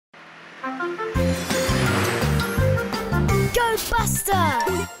Go Buster!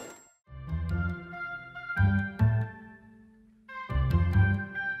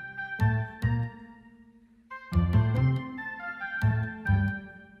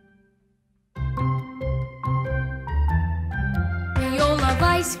 We all love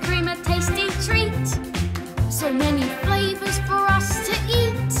ice cream, a tasty treat. So many flavours for us to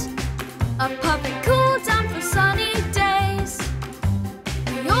eat. A perfect cool down for sunny days.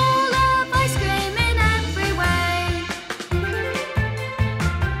 We all love ice cream in every way.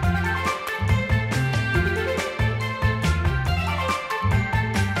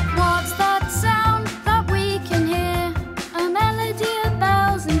 What's that sound that we can hear? A melody of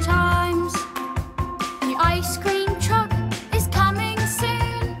bells and chimes. The ice cream truck is coming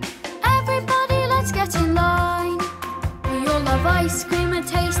soon. Everybody, let's get in line. We all love ice cream, a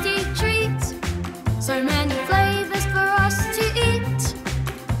tasty treat. So many flavours for us to eat.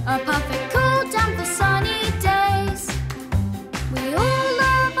 A perfect cool down for sunny days. We all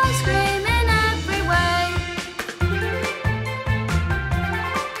love ice cream in every way.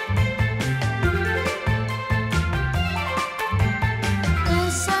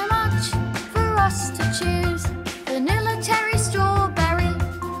 There's so much for us to choose. Vanilla, cherry, strawberry,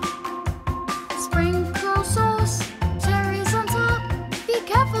 sprinkle sauce, cherries on top. Be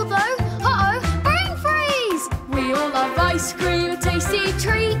careful though, brain freeze! We all love ice cream, a tasty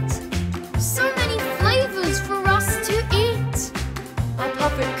treat. So many flavours for us to eat. A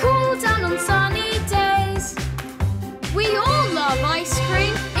perfect cool down on sunny days. We all love ice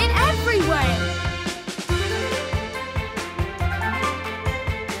cream in every way.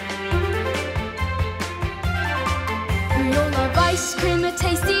 We all love ice cream, a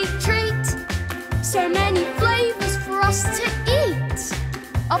tasty treat. So many flavours for us to eat.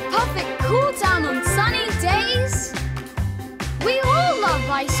 A perfect cool down on sunny days. We all love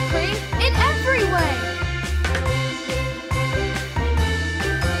ice cream in every way.